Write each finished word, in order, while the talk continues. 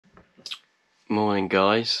Morning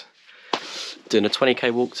guys, doing a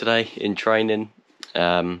 20k walk today in training,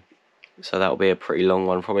 so that'll be a pretty long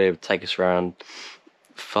one, probably take us around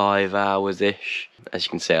 5 hours ish. As you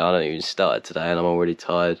can see, I don't even started today and I'm already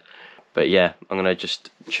tired, but yeah, I'm gonna just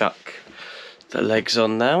chuck the legs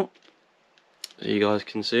on now so you guys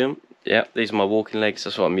can see them. Yeah, these are my walking legs,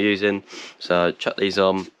 that's what I'm using, so chuck these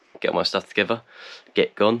on, get my stuff together,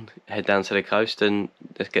 get gone, head down to the coast and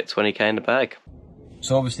let's get 20k in the bag.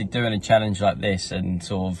 So obviously doing a challenge like this and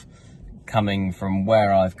sort of coming from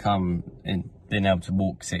where I've come in being able to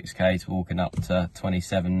walk 6k to walking up to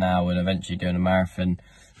 27 now and eventually doing a marathon,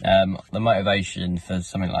 the motivation for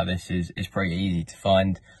something like this is pretty easy to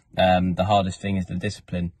find. The hardest thing is the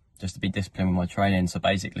discipline, just to be disciplined with my training. So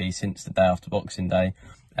basically since the day after Boxing Day,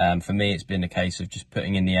 for me it's been a case of just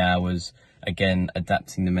putting in the hours, again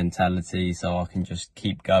adapting the mentality so I can just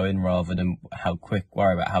keep going rather than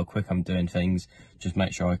worry about how quick I'm doing things. Just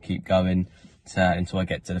make sure I keep going until I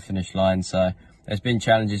get to the finish line. So there's been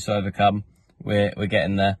challenges to overcome. We're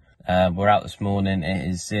getting there. We're out this morning. It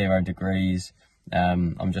is 0 degrees.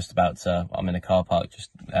 I'm in a car park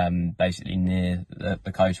just basically near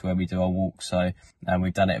the coast where we do our walk. So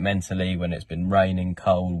we've done it mentally when it's been raining,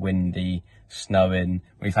 cold, windy, snowing.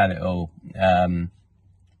 We've had it all.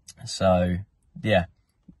 So yeah,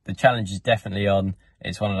 the challenge is definitely on.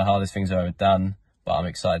 It's one of the hardest things I've ever done, but I'm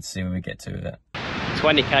excited to see where we get to with it.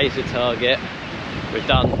 20k is the target. We've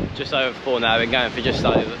done just over 4 now. We've been going for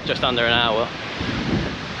just under an hour.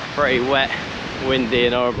 Pretty wet, windy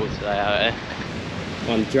and horrible today out here.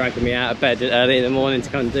 I'm dragging me out of bed early in the morning to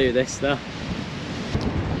come and do this stuff.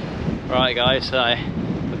 Right guys, so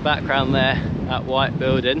the background there, that white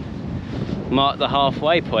building, marked the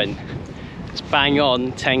halfway point. It's bang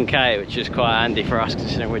on 10k, which is quite handy for us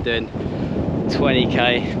considering we're doing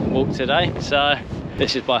 20k walk today. So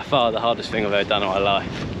this is by far the hardest thing I've ever done in my life.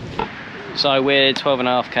 So we're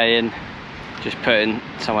 12.5k in, just putting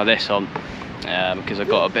some of this on because I've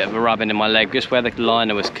got a bit of a rubbing in my leg just where the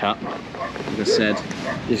liner was cut. Like I said,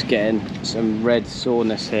 just getting some red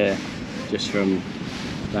soreness here just from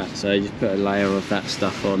that. So just put a layer of that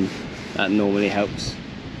stuff on. That normally helps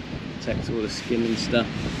protect all the skin and stuff.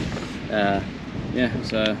 Yeah,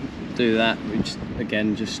 so do that. We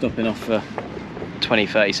just stopping off for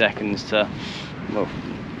 20-30 seconds to, well,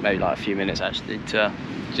 maybe like a few minutes actually, to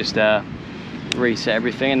just reset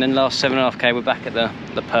everything. And then last 7.5k we're back at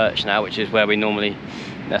the perch now, which is where we normally,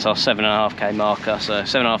 that's our 7.5k marker. So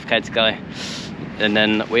 7.5k to go and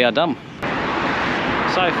then we are done.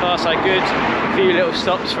 So far so good. A few little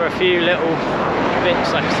stops for a few little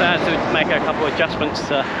bits. Like I said, I had to make a couple of adjustments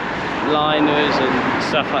to liners and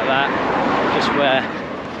stuff like that, just where,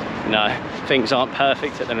 you know, things aren't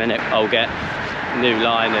perfect at the minute. I'll get new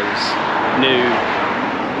liners, new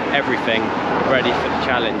everything ready for the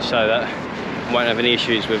challenge so that I won't have any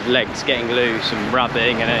issues with legs getting loose and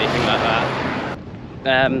rubbing and anything like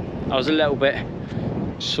that. I was a little bit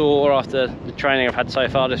sore after the training I've had so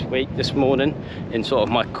far this morning, in sort of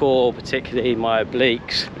my core, particularly my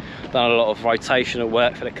obliques. Done a lot of rotational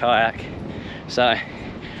work for the kayak, so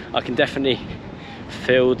I can definitely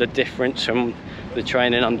feel the difference from the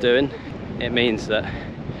training I'm doing. It means that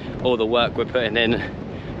all the work we're putting in,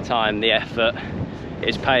 time, the effort,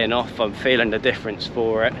 is paying off. I'm feeling the difference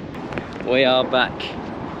for it. We are back.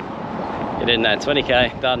 Get in there,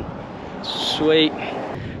 20k done. Sweet.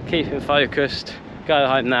 Keeping focused. Go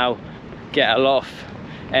home now, get a lot of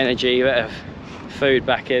energy, a bit of food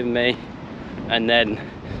back in me, and then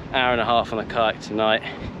hour and a half on the kayak tonight,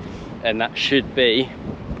 and that should be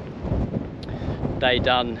day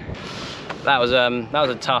done. That was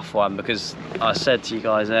a tough one because I said to you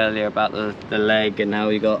guys earlier about the leg and how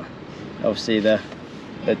we got obviously the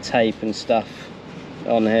tape and stuff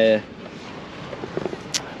on here.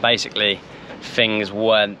 Basically things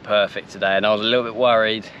weren't perfect today and I was a little bit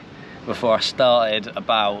worried before I started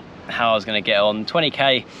about how I was going to get on.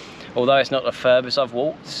 20k, although it's not the furthest I've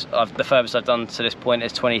walked, the furthest I've done to this point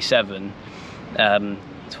is 27.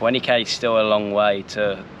 20k is still a long way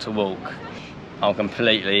to walk. I'm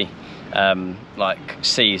completely like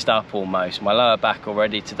seized up almost. My lower back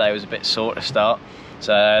already today was a bit sore to start,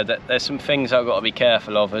 so there's some things I've got to be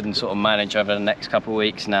careful of and sort of manage over the next couple of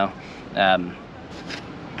weeks now.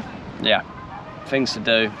 Yeah, things to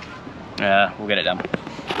do. We'll get it done.